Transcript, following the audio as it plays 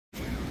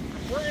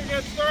We're going to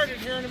get started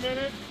here in a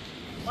minute.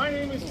 My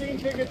name is Dean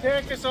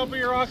Tigatakis. I'll be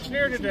your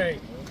auctioneer today.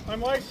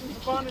 I'm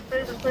licensed upon in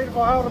favor of the State of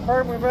Ohio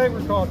Department of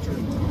Agriculture.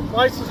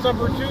 License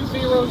number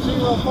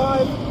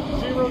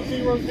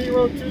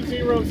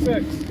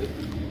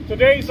 2005-000-206.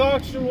 Today's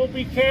auction will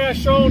be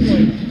cash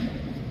only.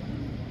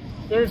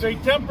 There's a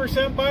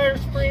 10%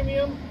 buyer's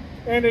premium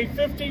and a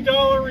 $50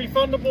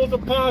 refundable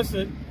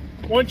deposit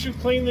once you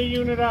clean the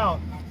unit out.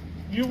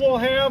 You will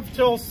have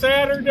till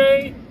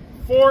Saturday,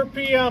 4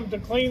 p.m. to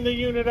clean the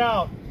unit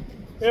out.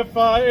 If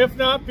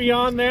not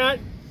beyond that,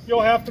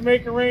 you'll have to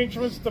make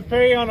arrangements to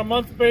pay on a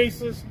month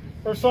basis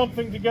or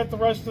something to get the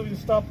rest of the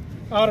stuff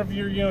out of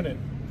your unit.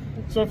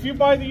 So if you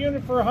buy the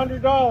unit for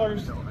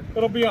 $100,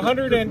 it'll be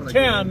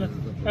 $110,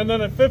 and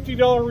then a $50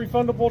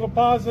 refundable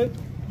deposit,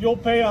 you'll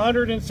pay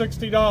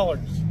 $160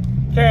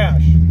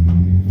 cash.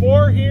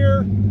 4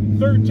 here,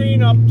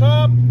 13 up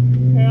top,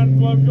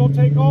 and you'll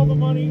take all the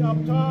money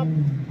up top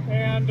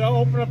and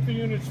open up the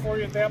units for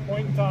you at that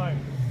point in time.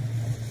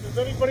 Does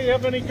anybody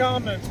have any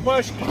comments,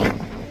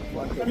 questions,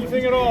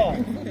 anything at all?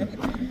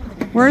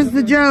 Where's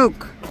the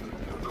joke?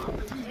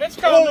 It's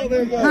coming. Oh,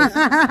 there it goes.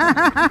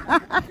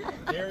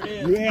 There it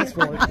is. You asked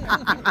for it.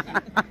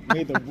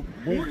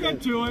 We'll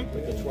get to it.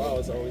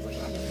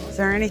 Is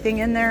there anything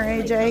in there,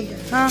 AJ?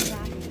 Huh?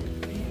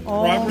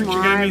 Oh, Robert,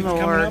 my you got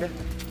Lord.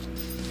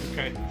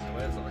 Okay.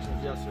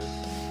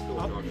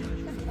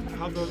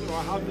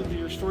 How did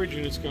your storage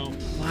units go?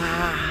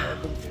 Wow.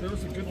 There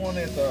was a good one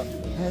at the...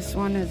 This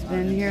one has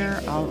been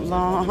here a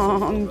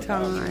long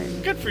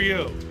time. Good for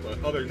you. But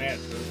other than that,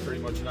 there was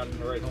pretty much nothing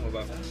to write home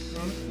about.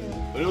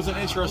 But it was an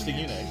interesting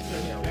unit.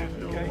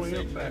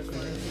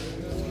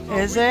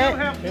 Is We it? do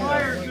have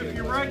flyers if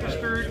you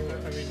registered.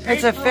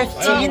 It's a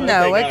 15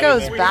 though. It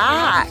goes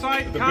back.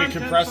 The big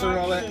compressor and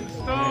all that?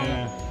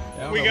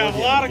 Yeah. We got a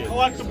lot of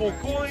collectible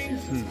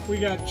coins. We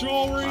got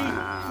jewelry,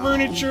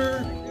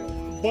 furniture,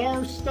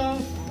 bar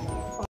stuff,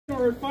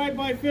 or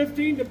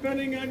 5x15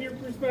 depending on your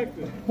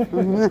perspective.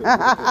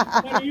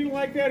 How do you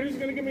like that? Who's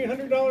going to give me a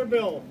 $100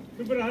 bill?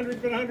 Who bid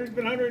 100, bid 100,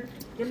 bid 100?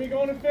 Give me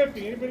going to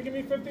 50. Anybody give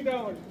me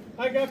 $50?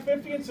 I got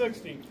 50 and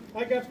 60.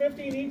 I got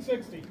 50 and eat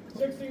 60.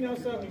 60 now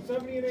 70.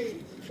 70 and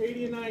 80.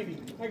 80 and 90.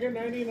 I got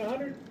 90 and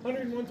 100.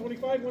 100 and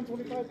 125.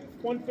 125.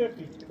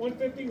 150.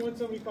 150.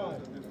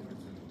 175.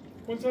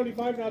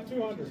 175 now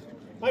 200.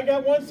 I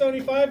got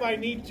 175. I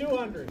need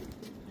 200.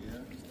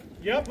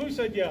 Yep. Who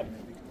said yep?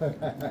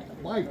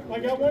 Mike. I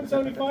got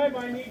 175,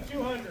 I need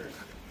 200.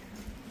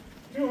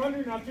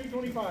 200, now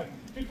 225.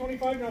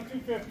 225, now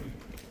 250.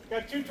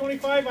 Got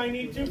 225, I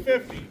need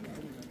 250.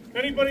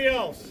 Anybody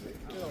else?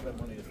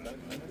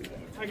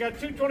 I got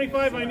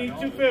 225, I need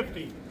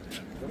 250.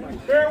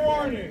 Fair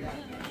warning.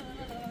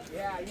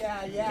 Yeah.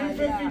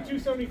 250,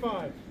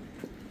 275.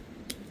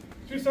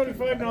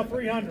 275, now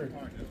 300.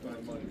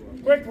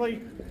 Quickly,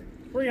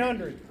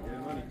 300.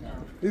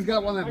 He's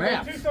got one that I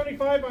got maps.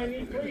 275, I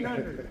need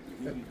 300.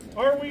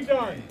 Are we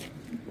done?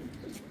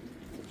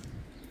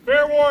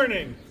 Fair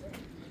warning.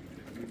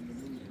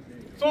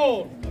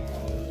 Sold.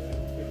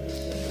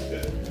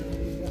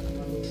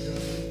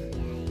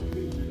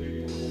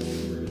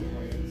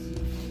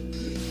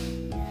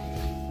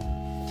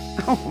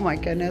 Oh my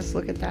goodness,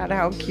 look at that.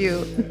 How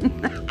cute.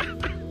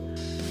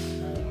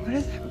 What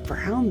is that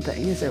brown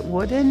thing? Is it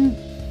wooden?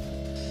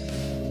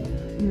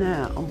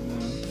 No.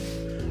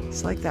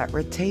 It's like that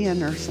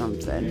rattan or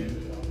something.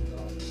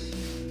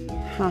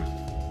 Huh.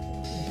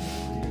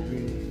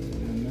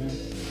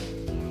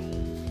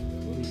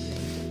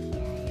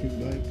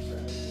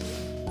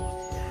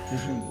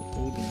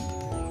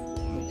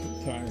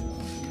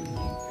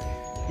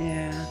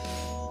 Yeah.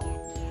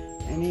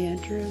 Any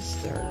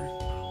interest or?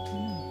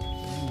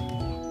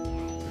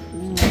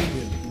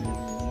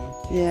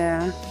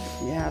 Yeah,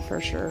 for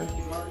sure.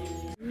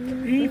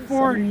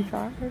 E40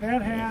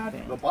 that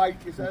had The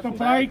bike, is that the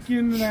bike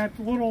in that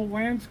little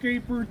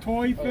landscaper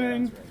toy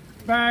thing,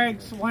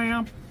 bags,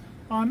 lamp.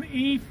 On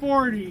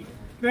E40,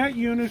 that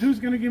unit, who's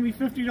going to give me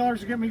 $50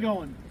 to get me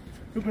going?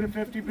 Who bid a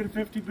 50, bid a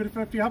 50, bid a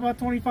 50? How about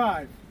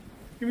 25?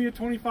 Give me a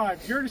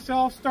 25. Here to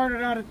sell,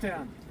 started out at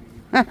 10.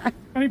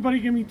 Anybody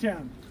give me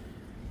 10?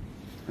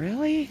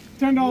 Really?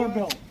 $10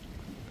 bill.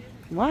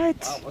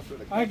 What?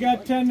 I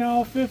got 10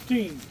 now,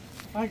 15.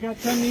 I got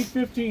 10, need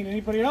 15.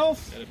 Anybody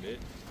else? I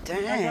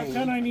got 10,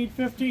 Dang. I need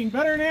 15.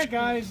 Better than that,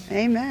 guys.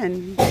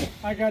 Amen.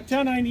 I got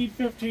 10, I need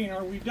 15.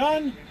 Are we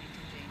done?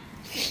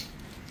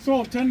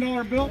 Sold,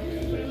 $10 bill.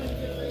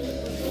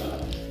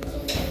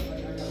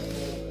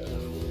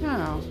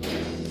 Oh.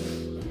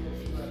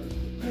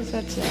 What does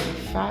that say?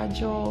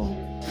 Fragile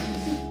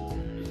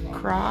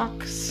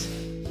Crocs.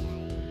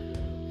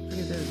 Look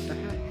at those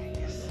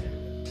bags.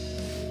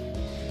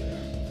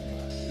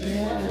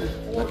 Yeah.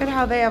 Look at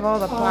how they have all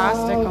the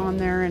plastic on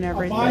there and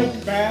everything.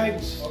 Bike,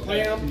 bags,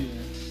 lamp.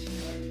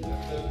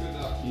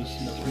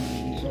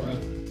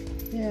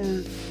 Yeah.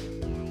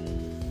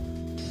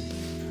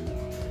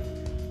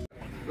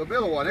 The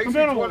middle one,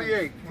 middle one.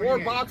 1828. 4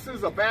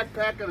 boxes, a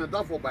backpack, and a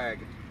duffel bag.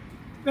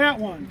 That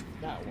one.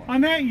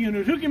 On that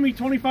unit. Who give me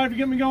 25 to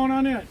get me going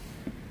on it?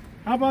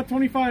 How about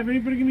 25?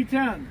 Anybody give me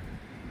 10?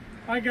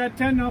 I got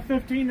 10, now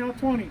 15, now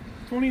 20.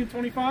 20 and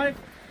 25.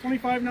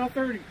 25, now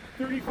 30.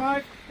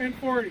 35 and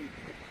 40.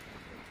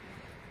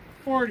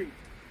 40.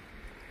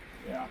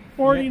 Yeah.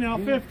 40, now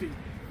 50.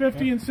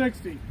 50 and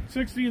 60.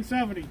 60 and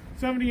 70.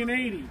 70 and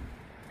 80.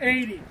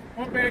 80.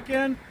 Went back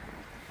in.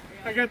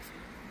 I got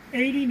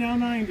 80, now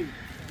 90.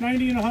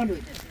 90 and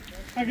 100.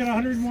 I got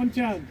 100 and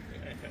 110.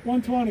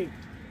 120.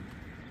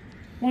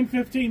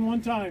 115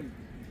 one time.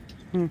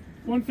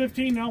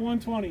 115, now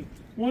 120.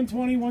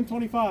 120,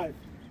 125.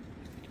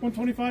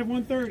 125,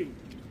 130.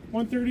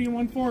 130 and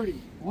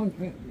 140.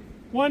 150.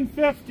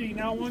 150,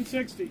 now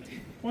 160.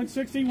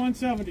 160,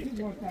 170.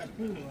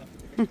 170.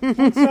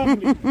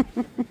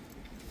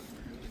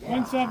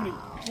 170.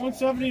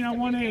 170, now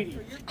 180.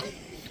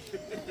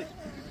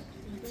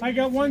 I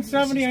got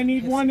 170, I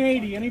need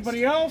 180.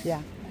 Anybody else?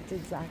 Yeah, that's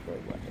exactly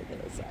what it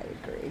is. I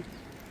agree.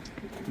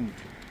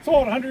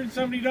 Sold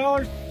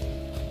 $170.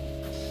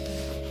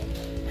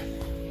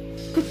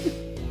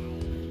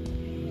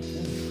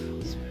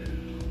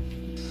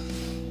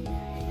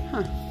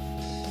 Huh.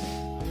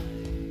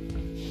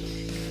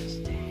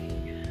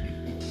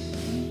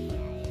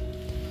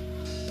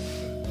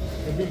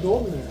 It'd be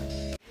golden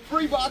there.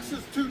 3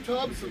 boxes, 2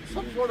 tubs, and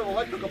some sort of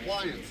electric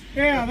appliance.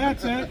 Yeah,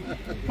 that's it.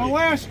 The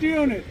last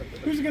unit.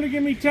 Who's going to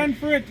give me 10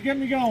 for it to get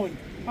me going?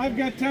 I've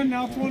got 10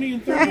 now, 20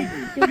 and 30.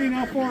 30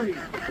 now, 40.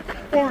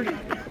 40.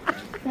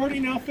 40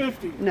 now,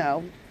 50.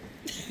 No.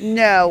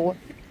 No.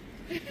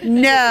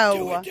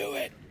 No. Do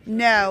it.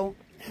 No.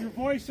 Your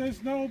voice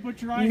says no,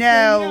 but your eyes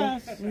No.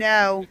 say yes.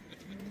 No.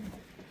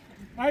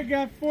 I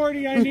got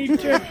 40, I need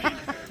 50.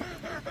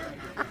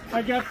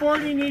 I got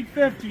 40, need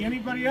 50.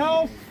 Anybody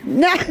else?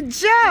 No,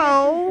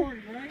 Joe.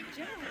 40, right?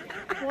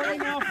 40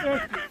 now,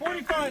 50.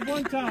 45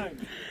 one time.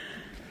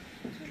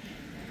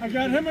 I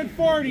got him at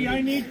 40,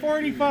 I need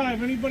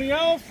 45. Anybody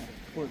else?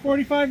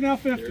 45 now,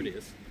 50. There it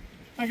is.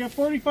 I got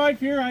 45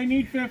 here, I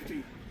need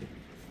 50.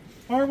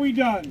 Are we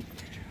done?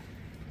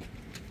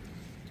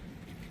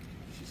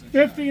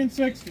 50 and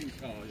 60.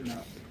 No.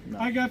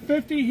 I got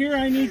 50 here,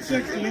 I need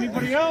 60.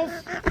 Anybody else?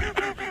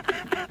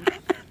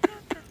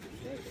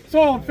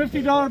 Sold.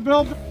 $50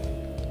 bill.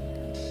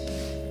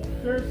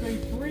 There's a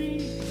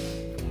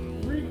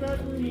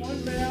 3-bedroom,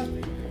 1-bath,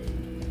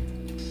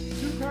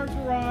 2-car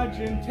garage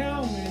in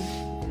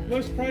Talmadge.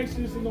 List price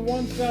is in the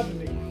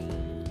 170.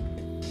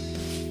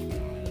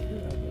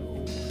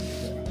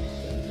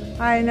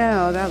 I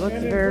know, that looks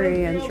And in very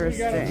Brookfield,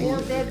 interesting. We got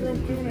a 4-bedroom,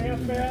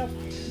 2.5-bath.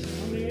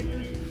 How many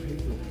acres?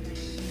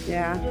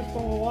 Yeah, Just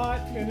on a lot,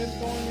 and it's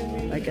going in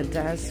the like a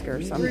desk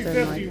or something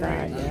 350 like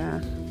that, range.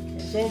 yeah.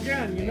 So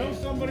again, you know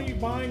somebody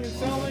buying and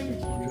selling,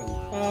 we're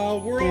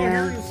all Yeah.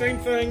 hearing the same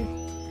thing.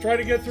 Try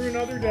to get through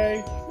another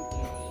day.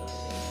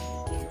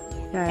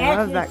 Yeah, I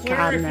love that Aqua Clear if you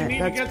cabinet. need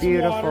to That's get some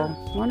beautiful. water.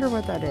 Wonder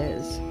what that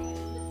is.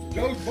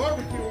 Joe's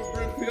Barbecue in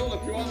Brimfield,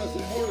 if you want to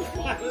support us.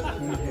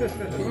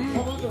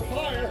 Come under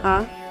fire.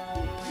 Huh?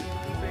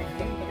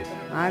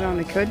 I don't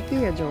know. It could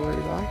be a jewelry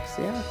box,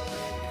 yeah.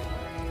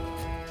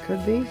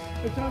 Could be.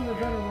 It's on the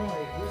better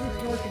road. This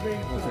is north of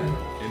 87.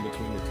 In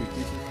between the 2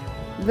 pieces?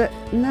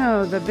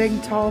 No, the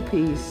big tall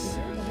piece.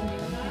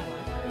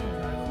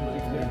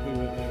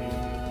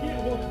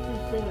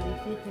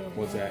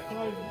 What's that?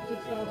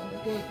 6,000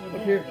 square foot.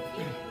 Up here.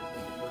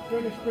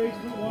 Finished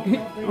basement, walkout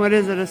basement. What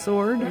is it, a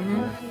sword? That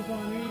parcel's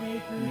on 8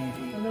 acres,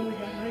 and then we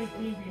got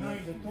 19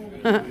 behind it.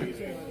 Total 8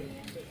 acres.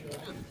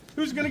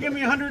 Who's going to give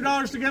me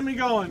 $100 to get me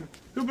going?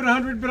 Who bid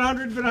 100, bid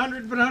 100, bid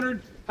 100, bid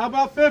 100? How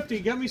about 50?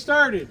 Get me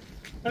started.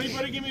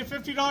 Anybody give me a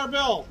 $50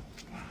 bill?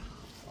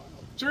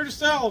 Sure to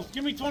sell.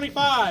 Give me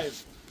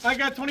 25. I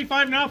got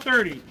 25 now,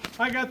 30.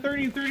 I got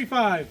 30 and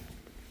 35.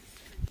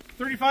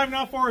 35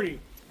 now, 40.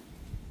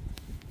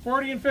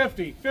 40 and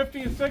 50.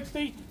 50 and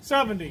 60.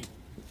 70.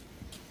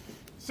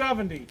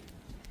 70.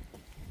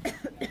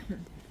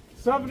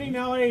 70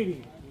 now,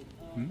 80.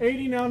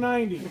 80 now,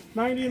 90.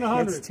 90 and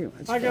 100. That's too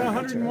much I got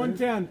 100 and furniture.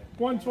 110.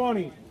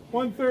 120.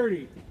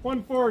 130.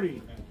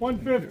 140.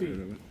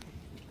 150.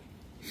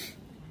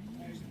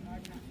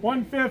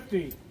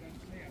 150.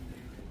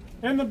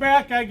 In the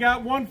back, I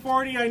got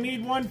 140. I need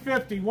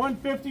 150.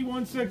 150,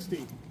 160.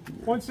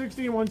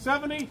 160 and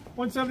 170.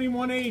 170,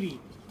 180.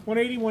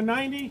 180,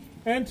 190,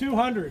 and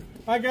 200.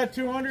 I got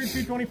 200,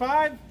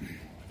 225.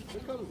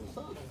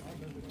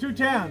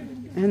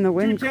 210. And the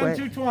wind 210, quit.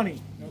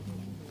 220.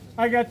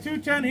 I got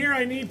 210 here.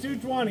 I need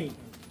 220.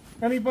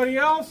 Anybody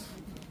else?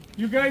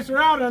 You guys are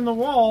out on the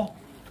wall.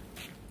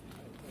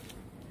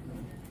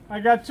 I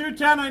got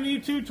 210. I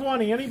need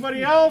 220.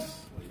 Anybody else?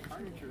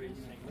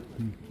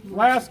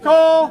 Last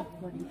call.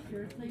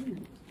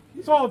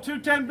 Sold.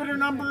 210 bidder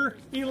number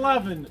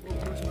 11.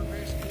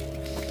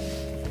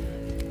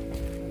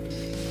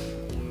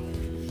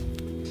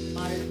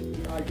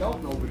 I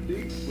don't know, but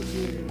deep. There's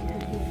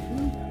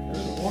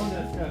one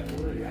that's got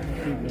 3.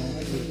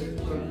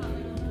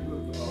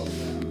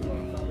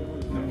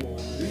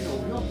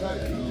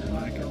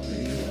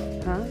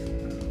 Huh?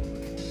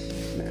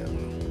 No.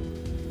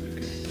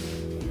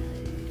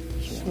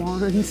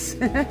 Swans.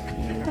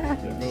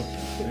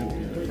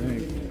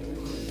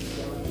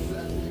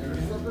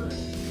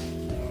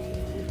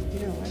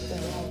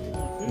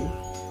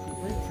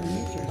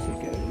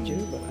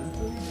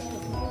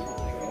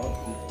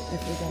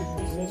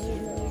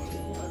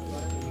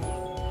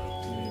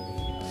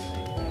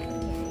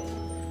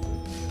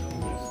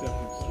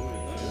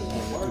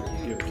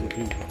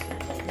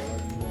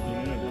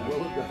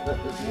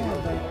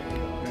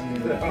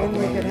 Then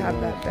we could have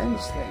that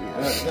bench thing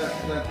up.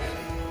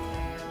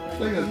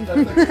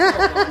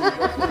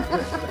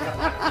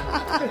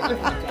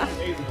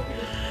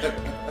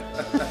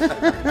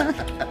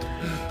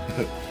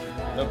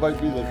 That might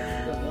be the.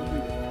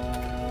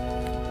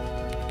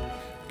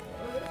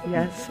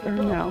 Yes or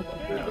no?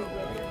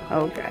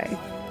 Okay.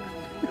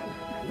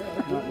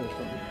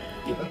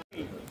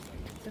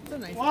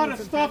 A lot of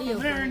stuff in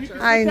there, and you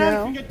can I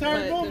know. You get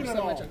tired of moving it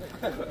all.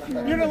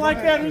 You don't like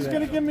that? Who's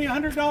going to give me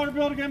 $100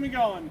 bill to get me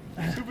going?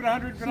 Stupid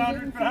 100,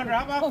 100, 100.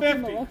 How about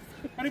 50?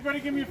 Anybody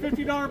give me a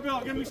 $50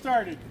 bill? Get me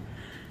started.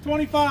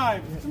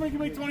 25. Somebody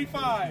give me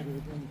 25.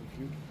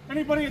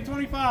 Anybody at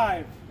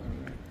 25?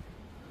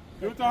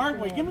 Do it the hard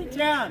way. Give me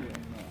 10.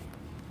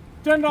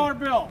 $10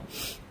 bill.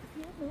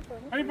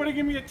 Anybody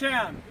give me a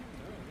 10?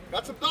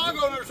 Got some dog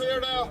owners here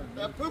now.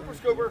 That pooper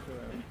scooper.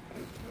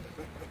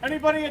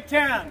 Anybody at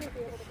 10?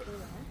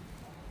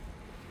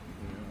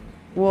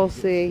 We'll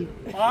see.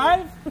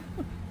 5?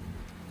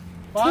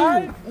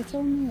 5? It's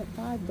only at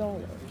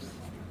 $5.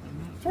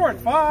 It's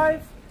worth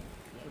 5.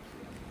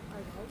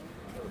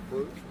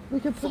 We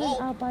could put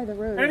it out by the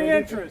road. Any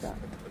interest?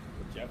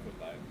 Jeff would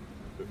buy it.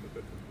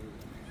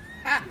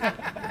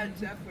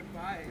 Jeff would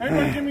buy it.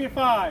 Anybody give me a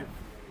 5?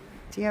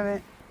 Damn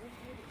it.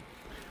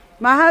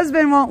 My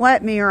husband won't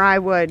let me, or I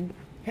would.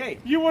 Hey,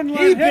 You wouldn't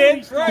let he him did.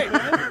 be straight,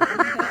 man.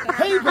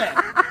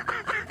 Payback.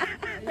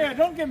 Yeah,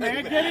 don't get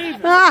mad, get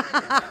even.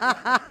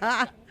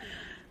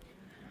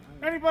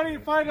 Anybody a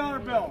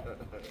 $5 bill?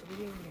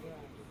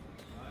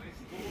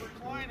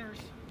 Recliners,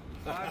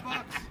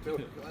 $5.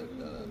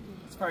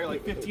 It's probably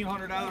like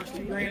 $1,500,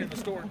 $2,000 in the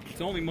store. It's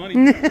only money.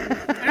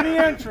 Any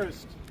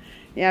interest?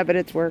 Yeah, but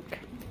it's work.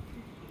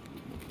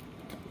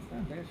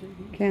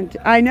 Can't.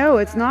 I know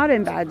it's not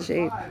in bad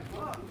shape.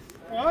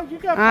 Well, you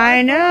got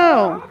I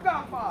know.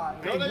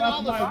 Donate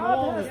all the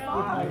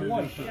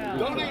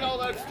Donate all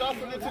that stuff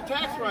and it's a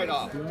tax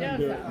write-off.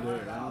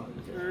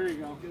 There you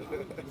go.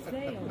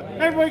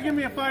 Everybody give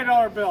me a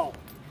 $5 bill.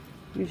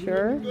 You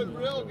sure? Good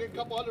real, get a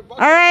couple $100. All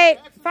right,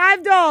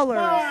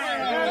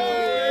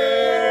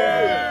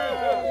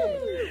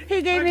 $5.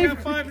 He gave I me.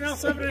 got 5 now,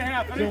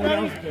 7.5.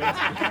 Anybody?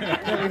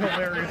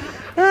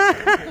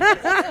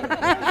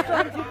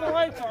 Trying to keep the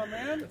lights on,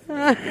 man.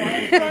 Trying to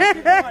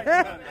keep the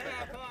lights on.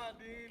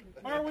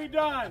 Are we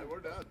done? We're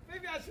done.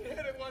 Maybe I should hit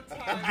it one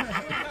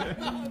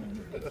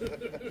time.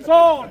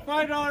 Sold.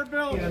 $5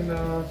 bill.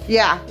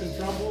 Yeah, In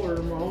Trumbull or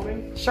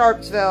Mahoney?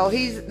 Sharpsville.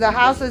 The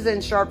house is in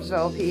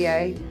Sharpsville,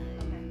 PA.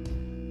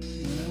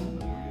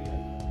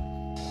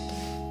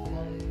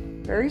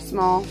 Very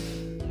small.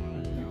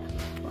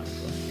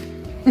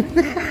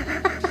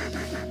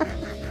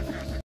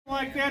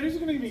 Like that, who's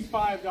going to give me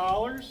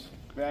 $5?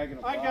 I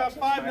got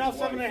 5 now,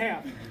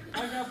 7.5.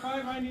 I got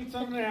 5, I need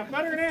 7.5.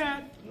 Better than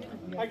that.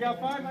 I got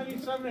 5, I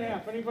need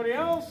 7.5. Anybody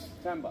else?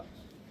 $10.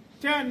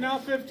 10 now,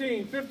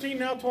 15. 15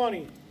 now,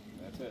 20.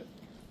 That's it.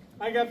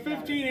 I got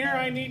 15 here,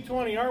 I need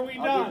 20. Are we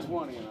I'll done? do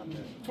 20 and I'm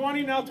good.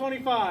 20 now,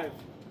 25.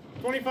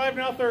 25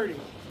 now, 30.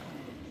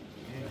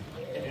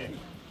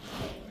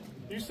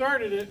 You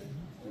started it.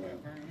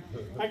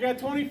 I got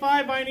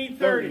 25, I need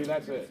 30.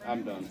 That's it.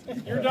 I'm done.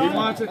 You're If he done?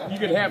 wants it, you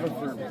can have it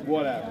for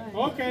whatever.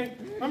 Okay.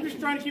 I'm just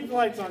trying to keep the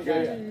lights on,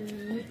 guys.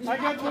 I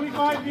got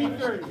 25, need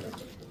 30.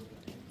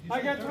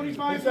 I got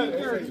 25, need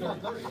 30.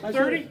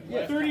 30?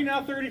 30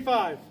 now,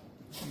 35.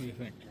 What do you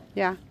think?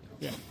 Yeah.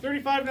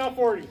 35 now,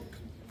 40.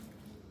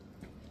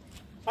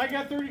 I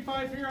got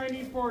 35 here, I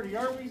need 40.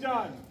 Are we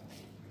done?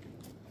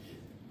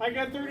 I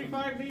got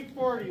 35, need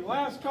 40.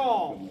 Last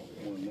call.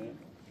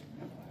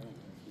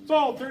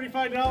 Sold,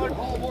 $35.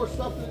 All more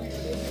stuff than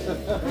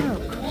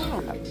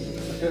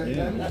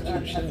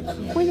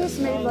We just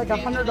made like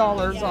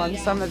 $100 on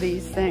some of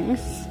these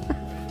things.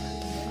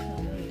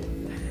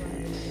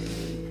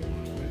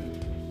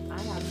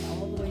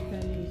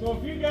 So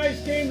if you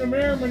guys came to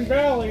Merriman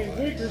Valley a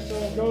week or so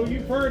ago,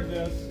 you've heard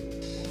this.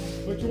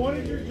 But you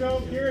wanted your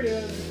joke, here it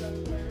is.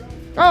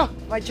 Oh,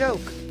 my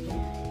joke.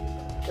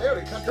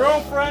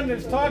 Girlfriend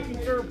is talking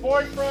to her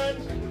boyfriend,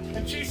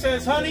 and she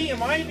says, honey,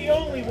 am I the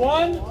only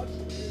one?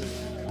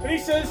 And he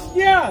says,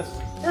 yes.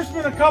 There's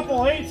been a couple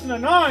 8s and a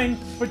 9,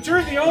 but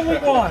you're the only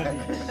one.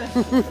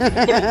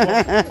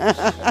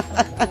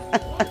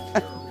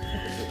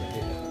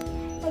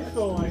 I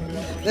still like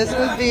it. This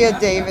would be a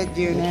David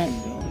unit.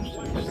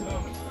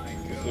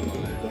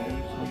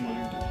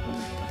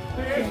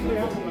 They actually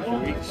have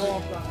one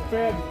called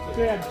bad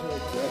jokes.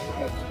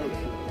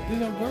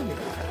 These are garbage.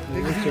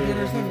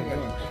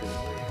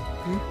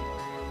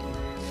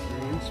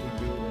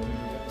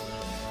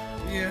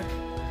 Yeah.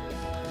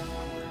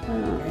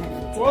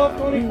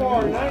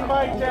 1224, 9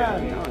 by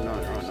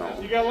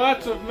 10. You got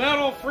lots of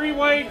metal free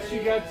weights.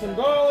 You got some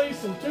dollies,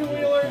 some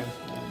two-wheelers,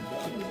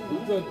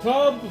 the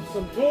tub,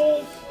 some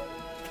tools.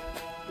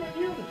 Good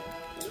unit.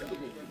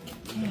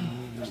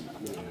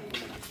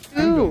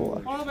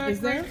 Ooh. All that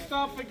great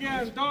stuff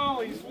again.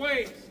 Dollies,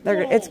 weights.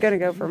 It's going to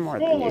go for more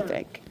than you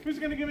think. Who's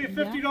going to give me a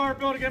 $50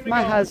 bill to get me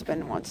My going?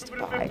 husband wants to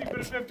Bit of buy 50, bit of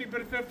it. 50,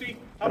 bit of 50.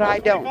 But I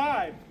don't.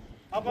 25?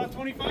 How about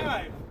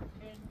 25?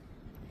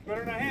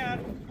 Better than I had.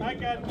 I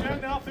got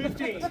 10, now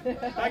 15.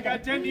 I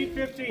got 10, need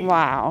 15.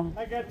 Wow.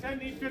 I got 10,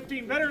 need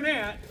 15. Better than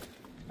that.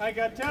 I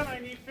got 10, I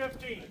need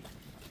 15.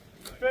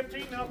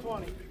 15, now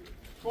 20.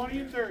 20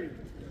 and 30.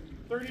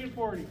 30 and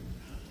 40.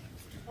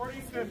 40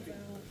 and 50.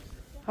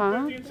 Huh?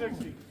 50 and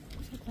 60.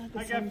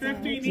 I got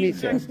 50, need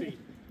 60.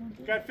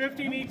 Got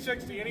 50, need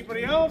 60.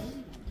 Anybody else?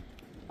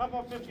 How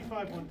about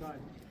 55 one time?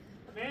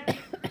 Man,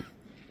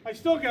 I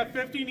still got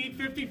 50, need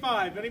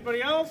 55.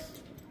 Anybody else?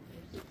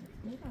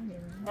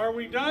 Are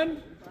we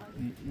done?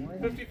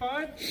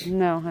 55?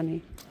 No,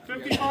 honey.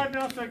 55,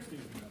 now 60.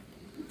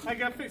 I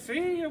got 50.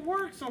 See, it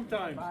works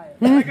sometimes.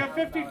 I got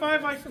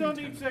 55, I still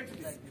need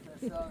 60.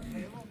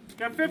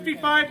 Got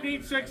 55,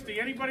 need 60.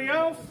 Anybody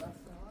else?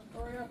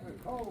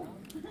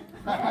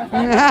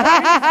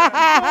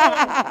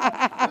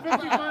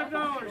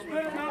 $55.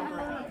 Better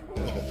number.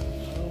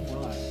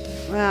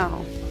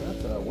 Wow.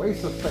 That's a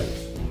waste of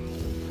space.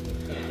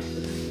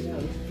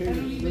 Let's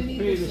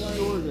pay to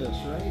store this,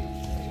 right?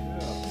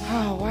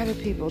 Oh, why do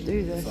people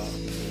do this?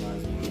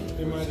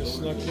 They might have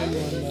snuck in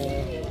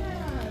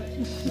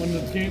when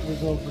the gate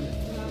was open.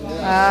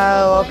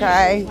 Oh,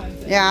 okay.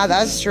 Yeah,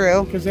 that's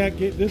true. Because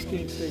this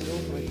gate stayed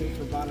open, I think,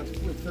 for about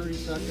 30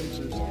 seconds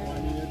or something.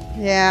 I mean, or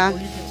Yeah. you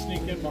can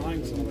sneak in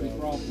behind somebody,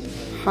 probably.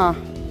 Huh.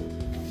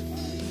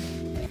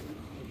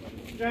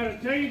 Got a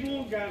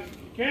table, got a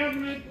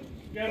cabinet,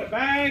 got a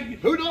bag.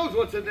 Who knows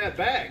what's in that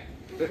bag?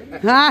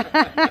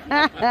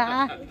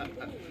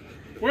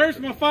 Where's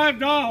my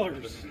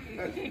 $5?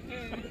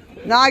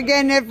 Not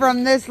getting it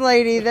from this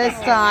lady this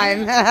time.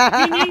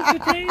 He needs a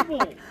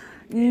table.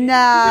 You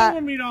Nah. don't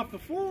want me off the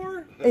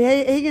floor.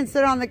 He can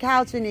sit on the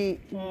couch and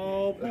eat.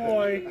 Oh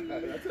boy.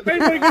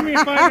 Anybody give me a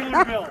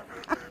 $5 bill?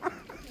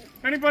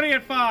 Anybody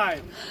at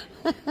 $5?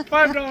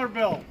 $5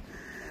 bill.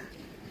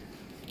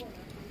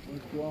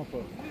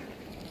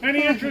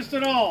 Any interest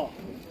at all?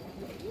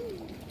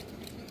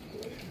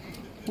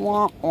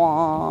 Wah,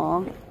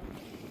 wah.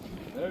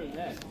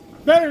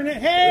 Better than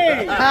that.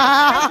 Hey!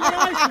 That's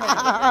what I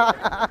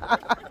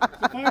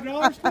said.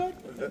 $5 good?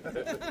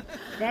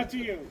 Not to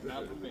you.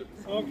 Not for me.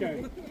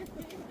 Okay.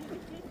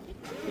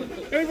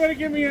 Anybody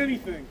give me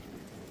anything?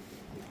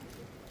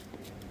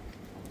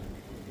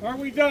 Are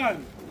we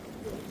done?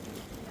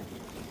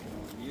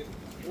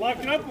 Lock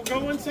it up, we'll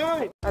go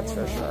inside. That's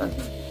for sure.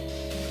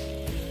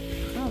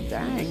 Oh,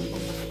 dang.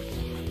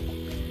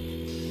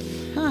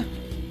 Huh.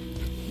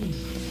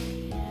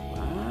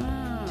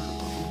 Wow.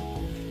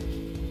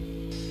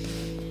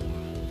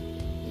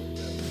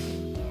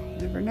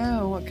 Never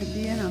know what could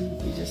be in them.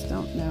 You just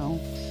don't know.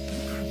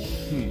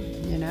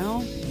 You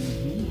know?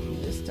 You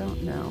just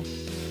don't know.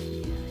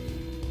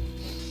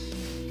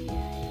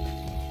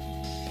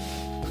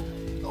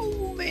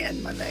 Oh,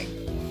 man, my leg.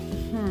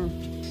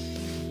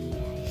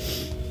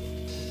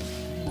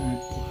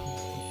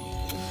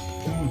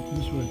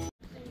 This way.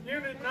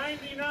 Unit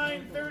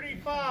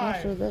 9935.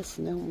 After this,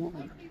 no more.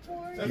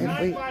 It's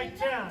 9 by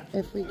 10.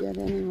 If we get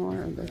any more,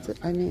 that's it.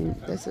 I mean,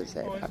 this is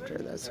it after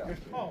this one.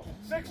 Oh,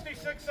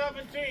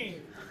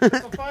 6617.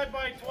 It's a 5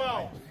 by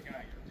 12.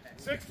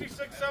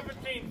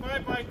 6617,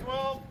 5 by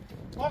 12.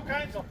 All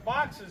kinds of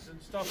boxes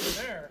and stuff in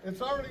there.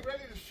 It's already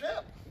ready to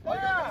ship. All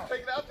you gotta do is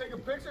take it out, take a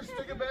picture,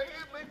 stick it back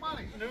in, make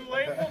money. New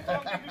label,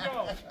 don't give me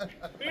go.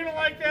 If you don't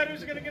like that,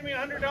 who's going to give me a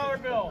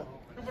 $100 bill?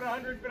 Who put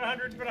 100, bid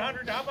 100, bid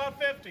 100? How about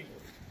 50?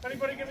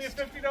 Anybody give me a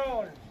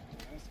 $50?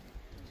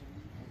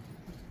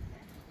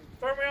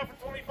 Start me out for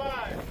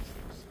 25.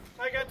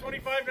 I got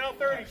 25 now,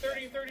 30,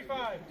 30 and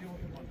 35.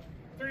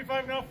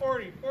 35 now,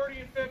 40, 40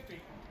 and 50,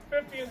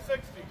 50 and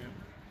 60,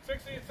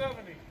 60 and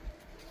 70.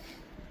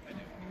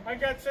 I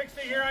got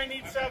 60 here, I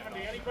need 70.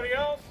 Anybody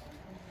else?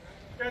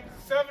 Got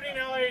 70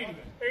 now, 80,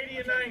 80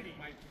 and 90,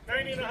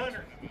 90 and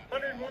 100,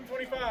 100 and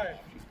 125,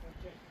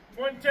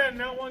 110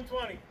 now,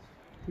 120,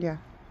 Yeah.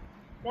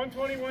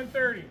 120,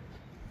 130,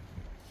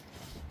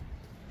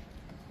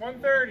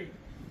 130,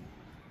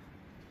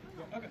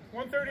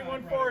 130,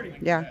 140,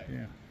 Yeah.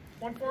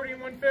 140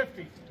 and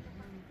 150,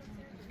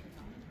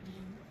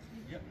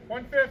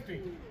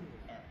 150.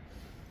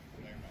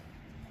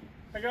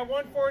 I got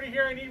 140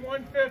 here, I need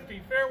 150,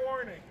 fair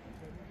warning.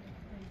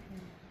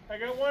 I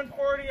got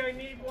 140, I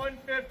need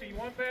 150.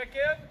 One back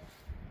in.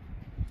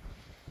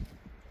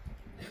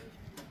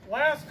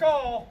 Last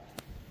call.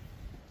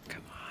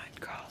 Come on,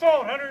 call.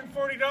 Sold,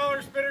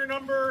 $140, bidder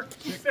number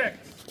 6.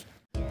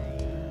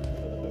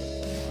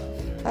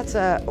 That's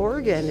a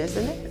organ,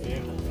 isn't it?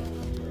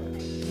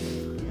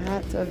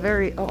 That's a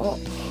very, oh,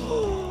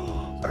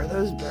 are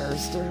those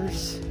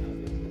barristers?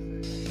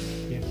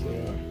 Yes,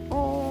 they are.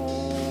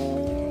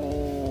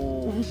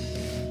 Oh.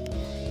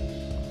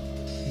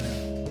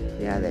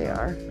 Yeah, they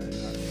are.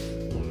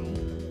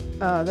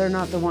 Oh, they're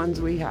not the ones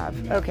we have.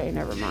 Okay,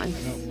 never mind.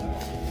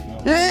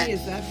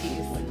 Is that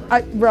piece?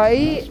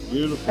 Right?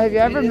 Beautiful. Have you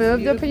ever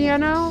moved a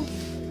piano?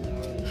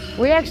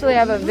 We actually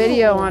have a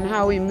video on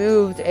how we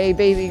moved a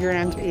baby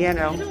grand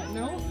piano.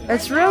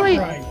 It's really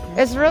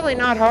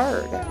not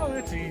hard. Oh,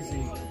 that's easy.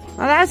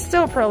 Well, that's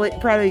still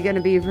probably going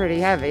to be pretty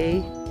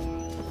heavy.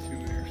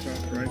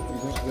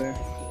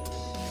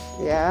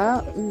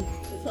 Yeah.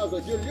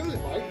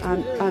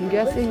 I'm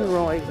guessing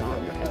Roy's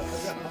on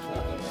this.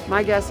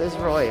 My guess is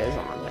Roy is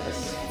on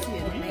this.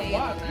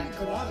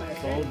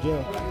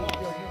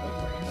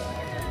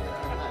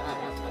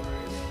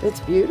 It's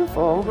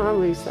beautiful, huh,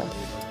 Lisa?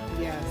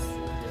 Yes.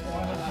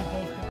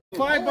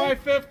 5 by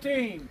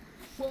 15.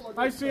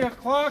 I see a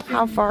clock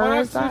How and far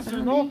is boxes that,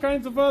 and all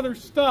kinds of other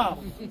stuff.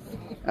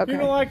 Okay.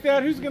 People like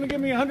that. Who's going to give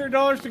me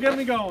 $100 to get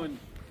me going?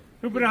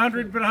 Who put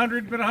 100? But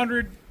 100? But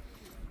 100?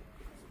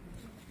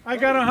 I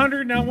got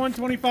 100 now.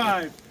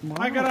 125. Wow.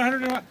 I got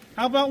 100.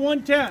 How about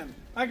 110?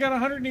 I got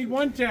 100. Need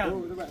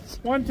 110.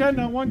 110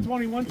 now.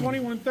 120. 120.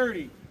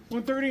 130.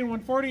 130 and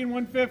 140 and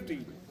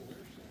 150.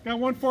 Got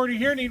 140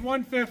 here. Need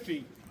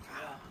 150.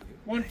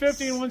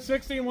 150 and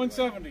 160 and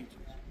 170.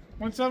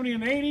 170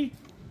 and 80.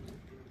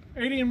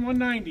 80 and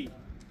 190.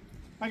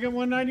 I got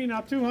 190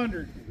 now.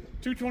 200.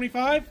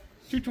 225.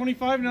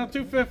 225 now.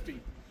 250.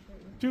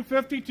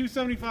 250.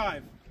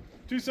 275.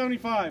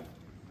 275.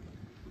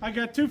 I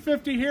got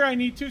 250 here. I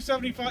need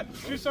 275.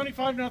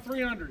 275 now.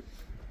 300.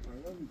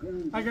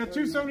 I got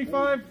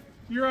 275.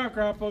 You're out,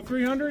 Grappo.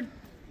 300.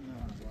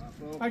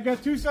 I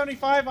got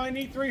 275. I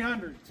need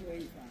 300.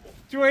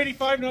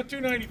 285 now.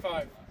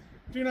 295.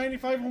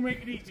 295 will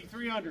make it easy.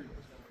 300.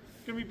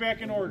 Gonna be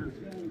back in order.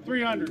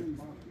 300.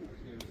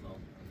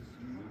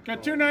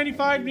 Got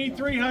 295. Need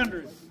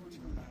 300.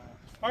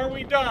 Are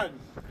we done?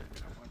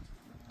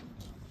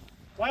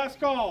 Last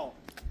call.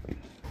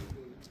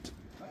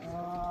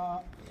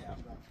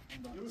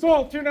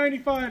 Sold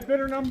 295.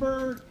 Bidder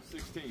number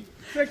 16.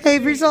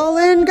 Avery's All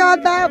In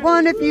got that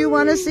one. If you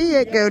want to see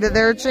it, go to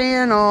their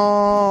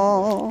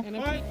channel.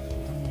 What?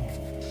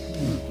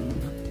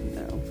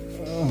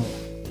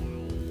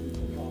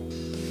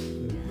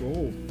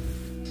 Gold.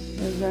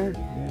 Is there?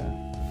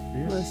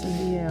 Yeah. Listen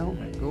to you.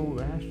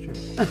 Gold ass check.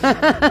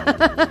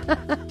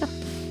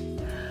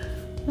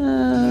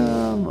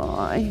 Oh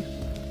my.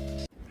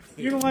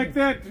 You don't like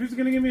that? Who's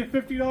going to give me a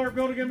 $50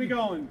 bill to get me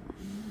going?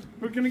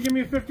 Who's going to give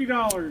me a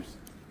 $50?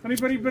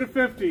 Anybody bid a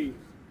 50?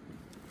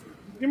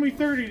 Give me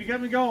 30 to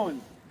get me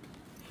going.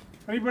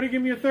 Anybody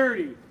give me a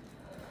 30?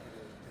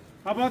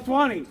 How about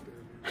 20?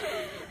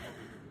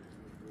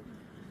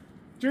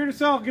 Here to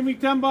sell, give me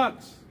 10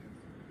 bucks.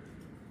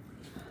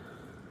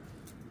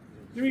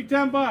 Give me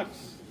 10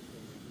 bucks.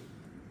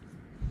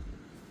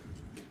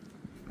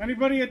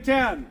 Anybody at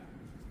 10?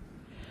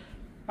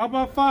 How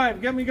about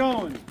 5? Get me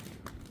going.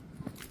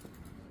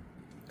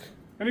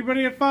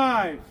 Anybody at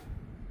 5?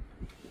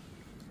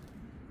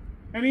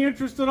 Any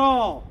interest at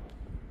all?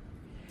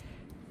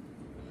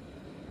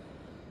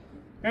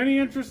 Any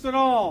interest at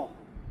all?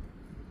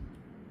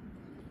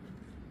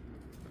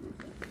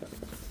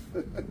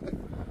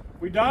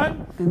 We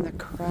done? And the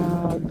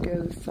crowd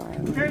goes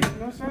silent. Okay,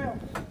 no sale.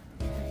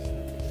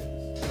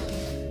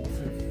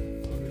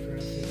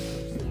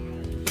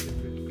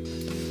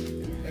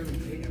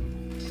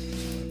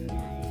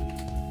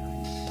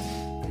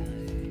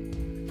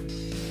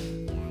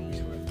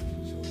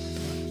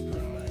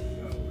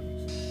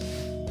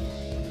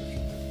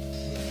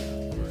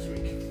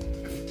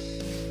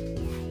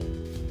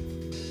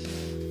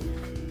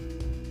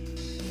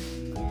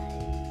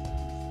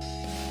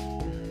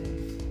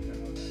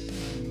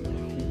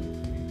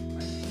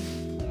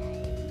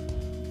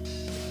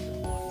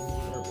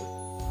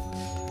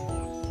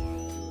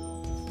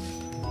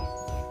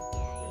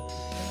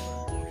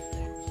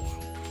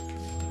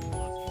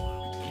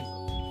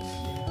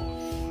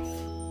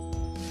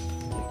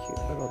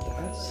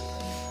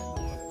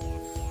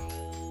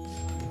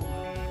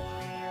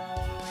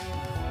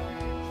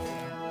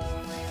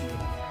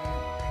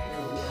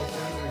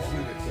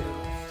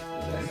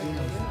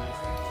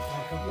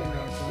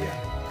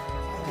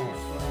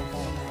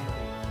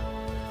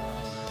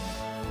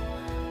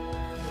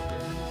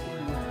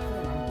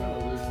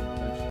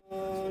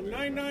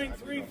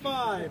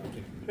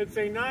 It's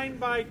a 9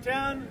 by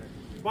 10,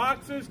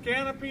 boxes,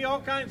 canopy,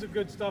 all kinds of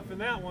good stuff in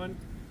that one.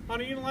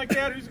 Honey, you don't like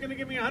that? Who's going to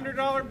give me a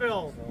 $100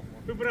 bill?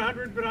 Who put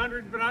 100, but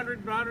 100, but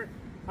 100, but 100?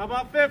 How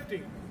about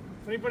 50?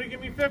 Anybody give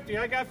me 50?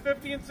 I got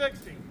 50 and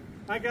 60.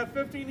 I got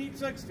 50, need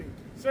 60.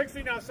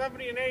 60 now,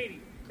 70 and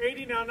 80.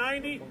 80 now,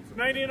 90,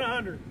 90 and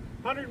 100.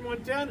 100 and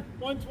 110,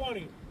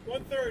 120,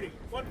 130,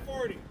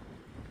 140,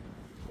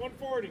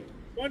 140,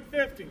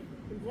 150,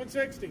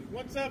 160,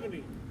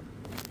 170.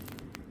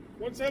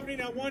 170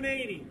 now,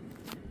 180.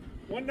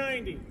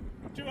 190,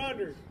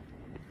 200.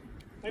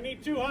 I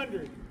need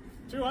 200.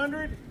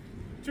 200,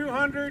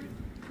 200.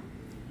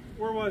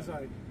 Where was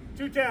I?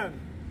 210,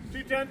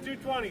 210,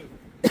 220,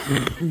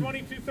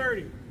 220,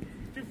 230,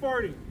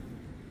 240,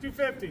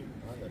 250,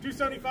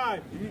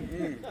 275.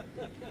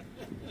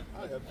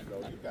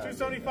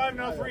 275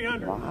 now,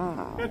 300.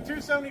 Wow. Got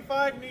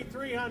 275, need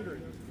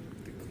 300.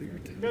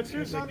 Got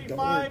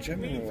 275,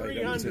 need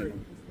 300.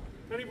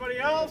 Anybody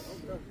else?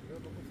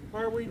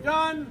 Are we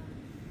done?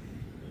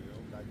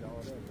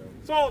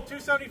 Sold,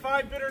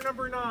 275, bidder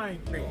number 9.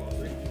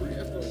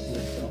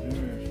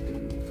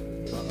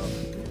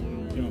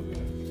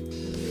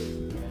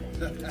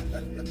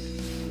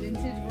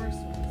 Vintage horse.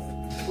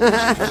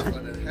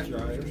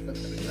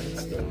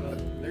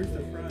 There's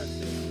the front.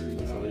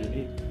 So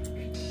unique.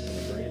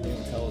 Brand new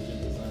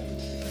intelligent design.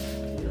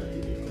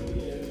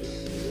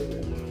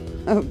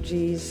 Oh,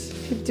 geez.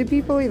 Do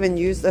people even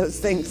use those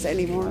things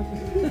anymore?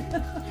 Look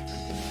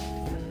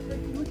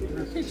at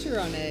the picture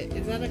on it.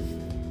 Is that a...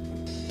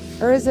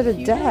 Or is it a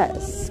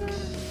desk?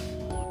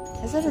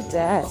 Is it a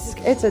desk?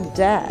 It's a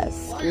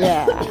desk.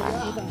 Yeah.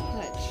 with a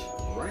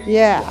hutch?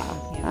 Yeah.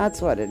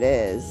 That's what it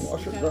is.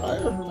 Washer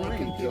dryer. Like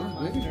computer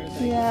monitor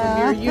thing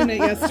Yeah. from your unit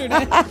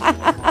yesterday.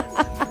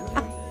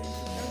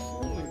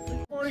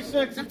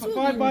 46, it's a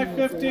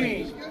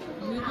 5x15.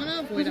 We want to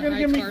avoid Who's a going to high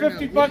give me car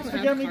 50 note. bucks We to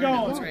don't get me have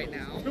car notes going? right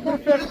now. Who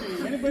bid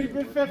 50? Anybody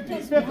bid 50?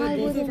 50. But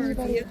both of our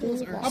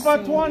vehicles are How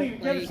about so, 20 to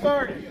get it like,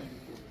 started?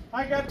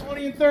 I got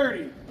 20 and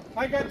 30.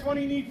 I got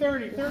 20, need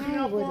 30. 30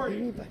 now Why would 40.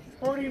 anybody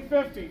 40 and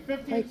 50.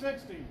 50 and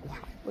 60.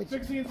 would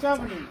 60 and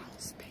 70.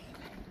 Spain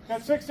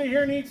Got 60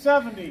 here, need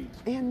 70.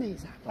 and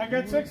these. I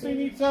got 60,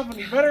 need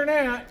 70. Better than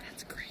that.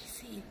 That's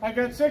crazy. I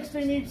got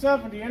 60, need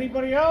 70.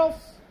 Anybody else?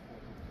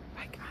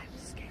 Like, I'm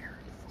scared.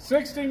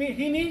 60,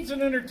 he needs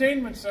an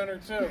entertainment center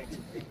too.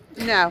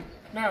 No.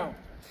 No.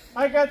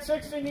 I got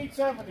 60, need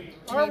 70.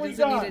 Are He we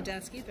doesn't done? need a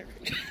desk either.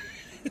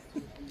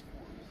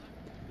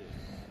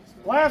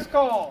 Last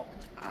call.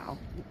 Wow.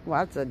 Well,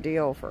 that's a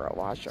deal for a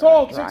washer.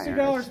 Sold, and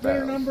dryer $60, bidder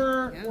stuff.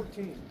 number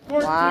 14.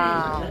 14.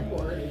 Wow.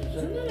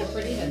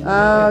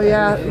 Oh,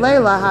 yeah.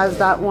 Layla has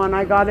that one.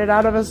 I got it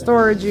out of a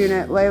storage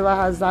unit. Layla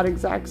has that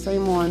exact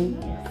same one.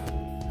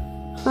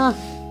 Huh.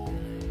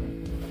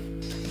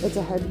 It's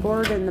a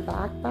headboard in the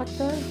back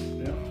there?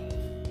 Yeah.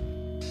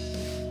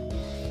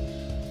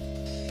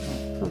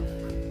 Huh.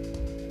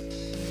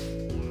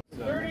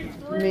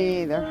 33,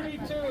 Me either.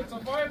 32, it's a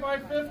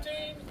 5x15.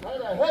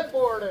 Had a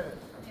headboard in it.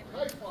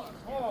 Nice one.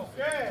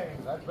 Okay,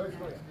 That's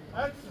basically.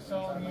 that's the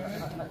selling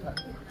unit.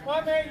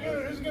 On that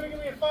unit, who's going to give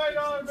me a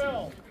 $5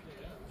 bill?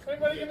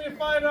 Anybody give me a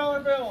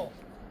 $5 bill?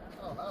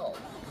 Oh, hell.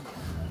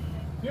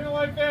 Unit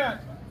like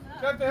that.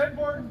 Got the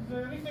headboard,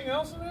 anything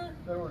else in there?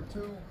 There were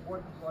two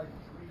wooden, like,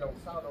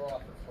 sounder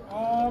office.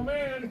 Oh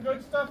man,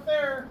 good stuff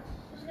there.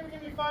 Who's going to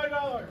give me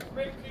 $5?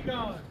 Make it be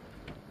gone.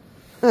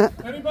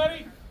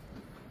 Anybody?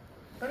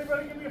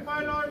 Anybody give me a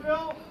 $5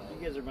 bill?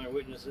 You guys are my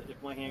witness.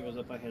 If my hand goes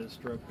up, I had a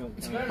stroke. Don't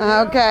count.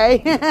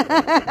 Okay. I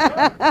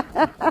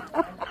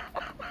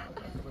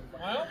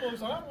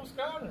almost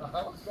got it. I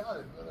almost got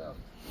it.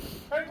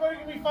 Anybody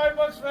give me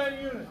 $5 for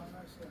that unit?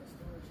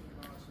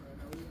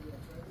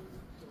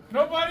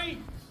 Nobody?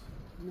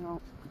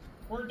 No.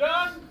 We're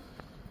done?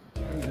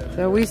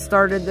 So we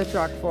started the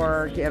truck for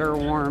her, get her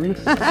warm.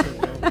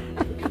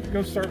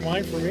 Go start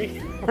mine for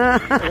me.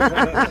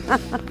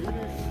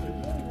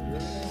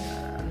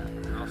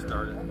 I'll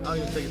start it. I'll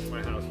even take it to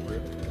my house for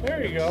you.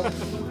 There you go.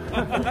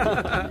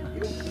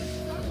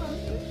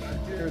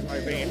 Here's my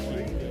van.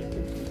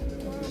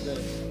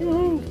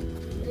 Woohoo.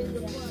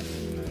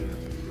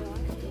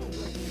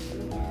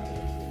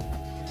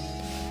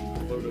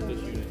 Load up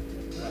this unit.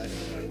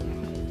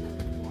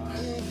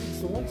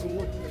 The ones that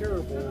look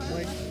terrible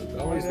might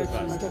Always the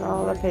best. Look at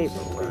all the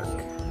paperwork.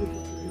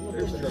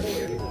 There's truck.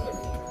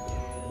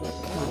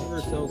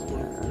 Whoever sells for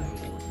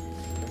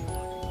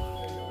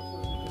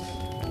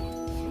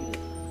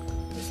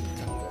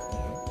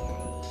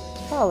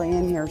Probably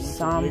in here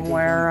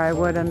somewhere, I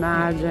would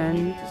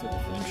imagine.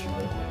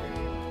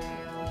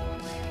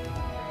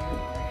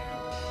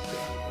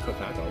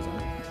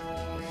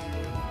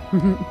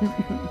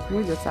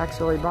 We just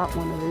actually bought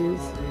one of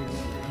these.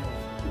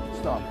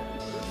 Stop.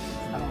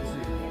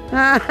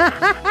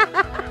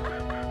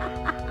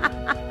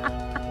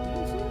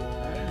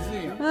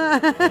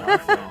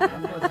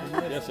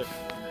 Yes, sir.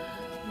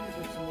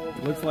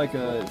 Looks like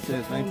it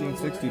says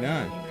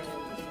 1969.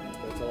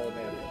 That's all that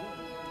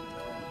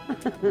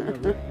matters.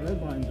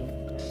 red lines on.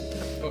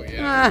 Oh,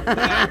 yeah.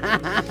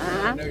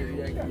 I know you're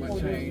yanking my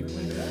chain.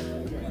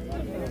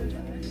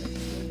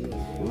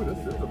 Ooh, this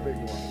is a big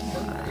one.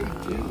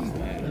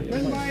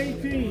 10 by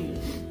 18.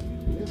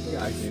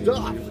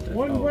 Stop.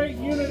 One great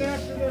unit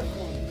after this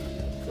one.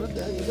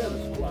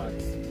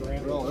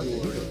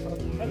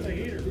 That's a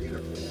heater.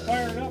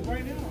 Firing up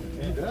right now.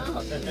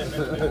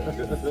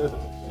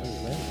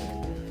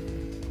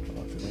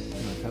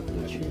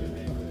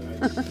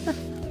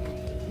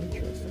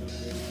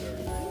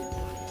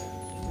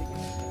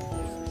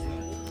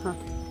 Huh.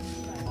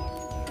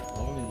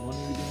 Only one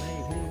to be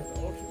made here.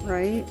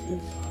 Right?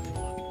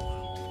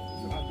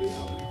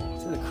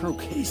 Is that a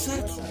croquet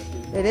set?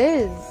 It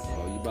is.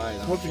 Oh, you buy it.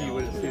 I'm hoping you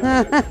wouldn't see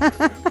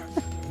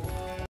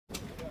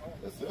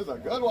This is a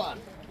good one.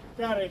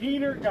 Got a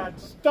heater, got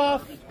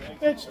stuff.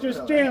 It's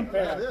just jam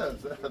Yeah, packed. it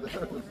is.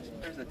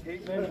 There's a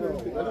tape. There's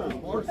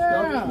more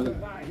Yeah. stuff.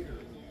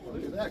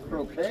 Look at that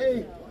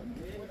croquet.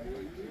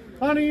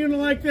 On a unit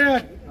like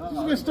that, this is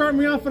going to start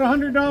me off at a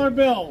 $100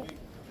 bill.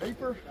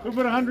 Paper. Who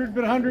put 100,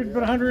 bid 100,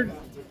 bid 100?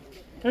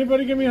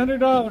 Anybody give me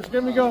 $100?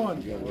 Get me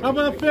going. How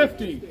about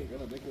 50?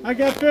 I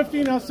got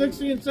 50 now,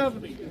 60 and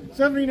 70.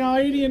 70 now,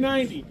 80 and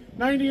 90.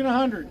 90 and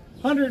 100.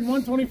 100 and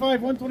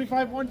 125,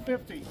 125,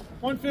 150.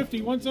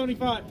 150,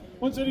 175.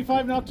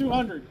 175 now,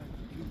 200.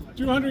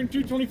 200 and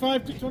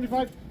 225,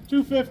 225,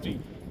 250.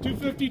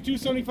 250,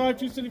 275,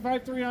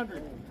 275,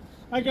 300.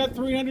 I got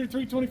 300,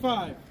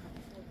 325.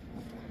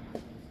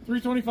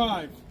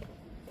 325.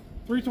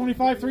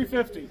 325,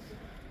 350.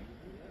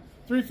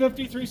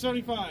 350,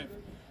 375.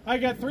 I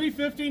got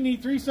 350,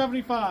 need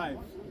 375.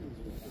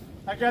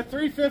 I got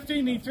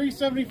 350, need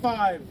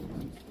 375.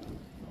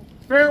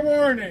 Fair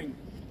warning.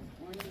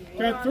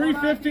 Got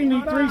 350,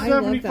 need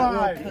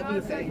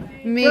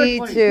 375. Me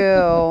Quickly.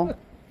 too.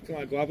 Come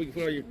on, Glob, we can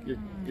put all your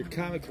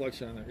comic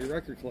collection on there, your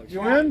record collection.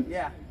 You in?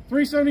 Yeah.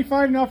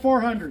 375, now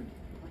 400.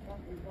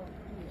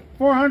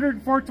 400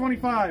 and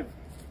 425.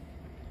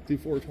 Do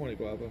 420,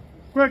 Glob.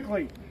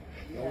 Quickly.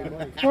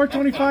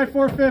 425,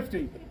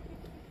 450.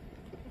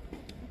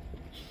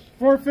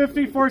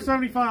 450,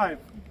 475.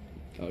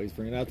 Oh, he's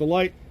bringing out the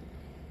light.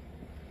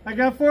 I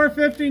got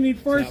 450, need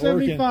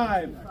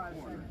 475.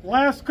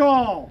 Last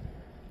call.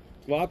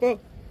 Guapo?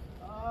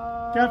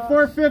 Got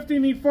 450,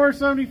 need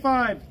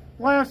 475.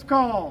 Last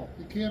call.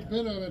 You can't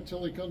bid on it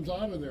until he comes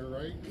out of there,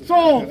 right?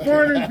 Sold.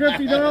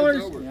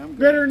 $450.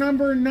 Bidder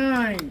number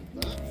 9.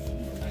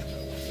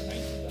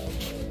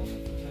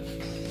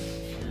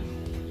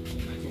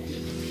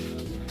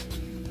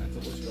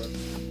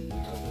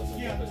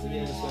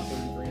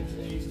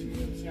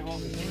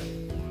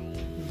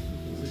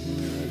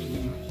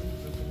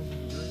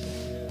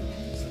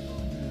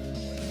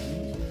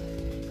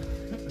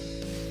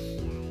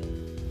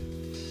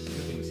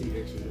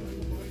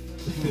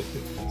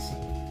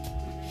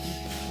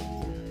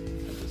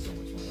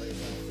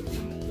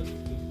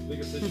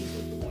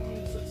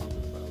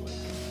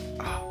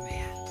 Oh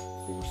man,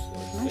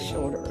 my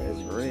shoulder is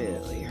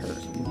really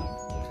hurting.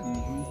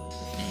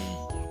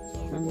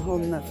 I'm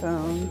holding the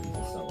phone.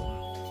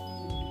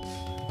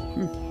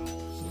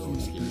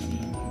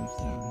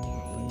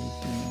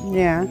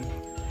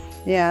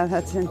 Yeah,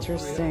 that's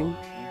interesting.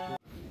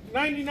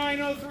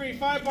 9903,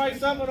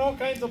 5x7, all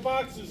kinds of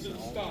boxes and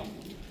stuff.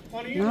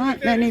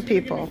 Not many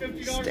people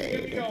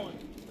stayed.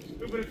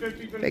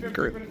 Big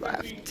group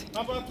left.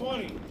 How about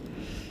 20?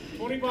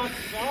 20 boxes.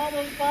 All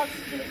those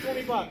boxes, give me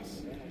 20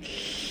 bucks.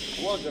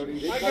 Come on,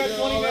 Jody. I got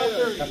 20 now,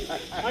 30.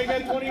 I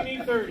got 20,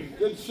 need 30.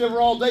 Good shiver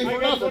all day I for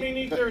got nothing. 20,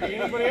 need 30.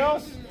 Anybody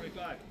else?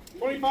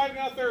 25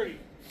 now, 30.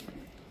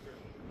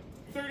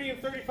 30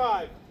 and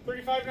 35.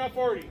 35 now,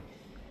 40.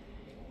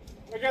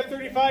 I got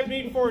 35,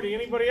 need 40.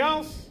 Anybody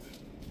else?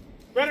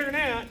 Better than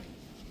that.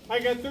 I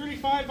got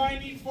 35, I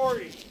need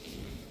 40.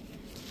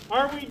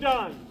 Are we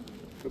done?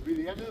 Could be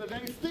the end of the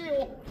day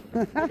still.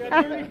 I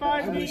got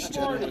 35, need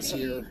 40.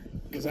 Here,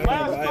 because I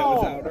Last buy it call.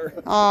 without her.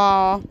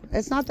 Aw,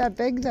 it's not that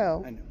big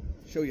though. I know.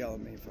 She'll yell at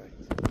me if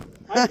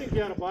I think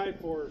you ought to buy it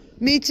for her.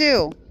 Me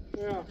too.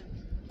 Yeah.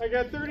 I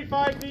got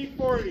 35, need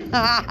 40.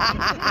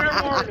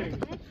 Fair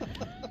warning.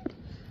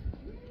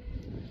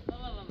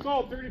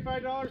 Sold,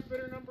 $35,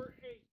 bidder number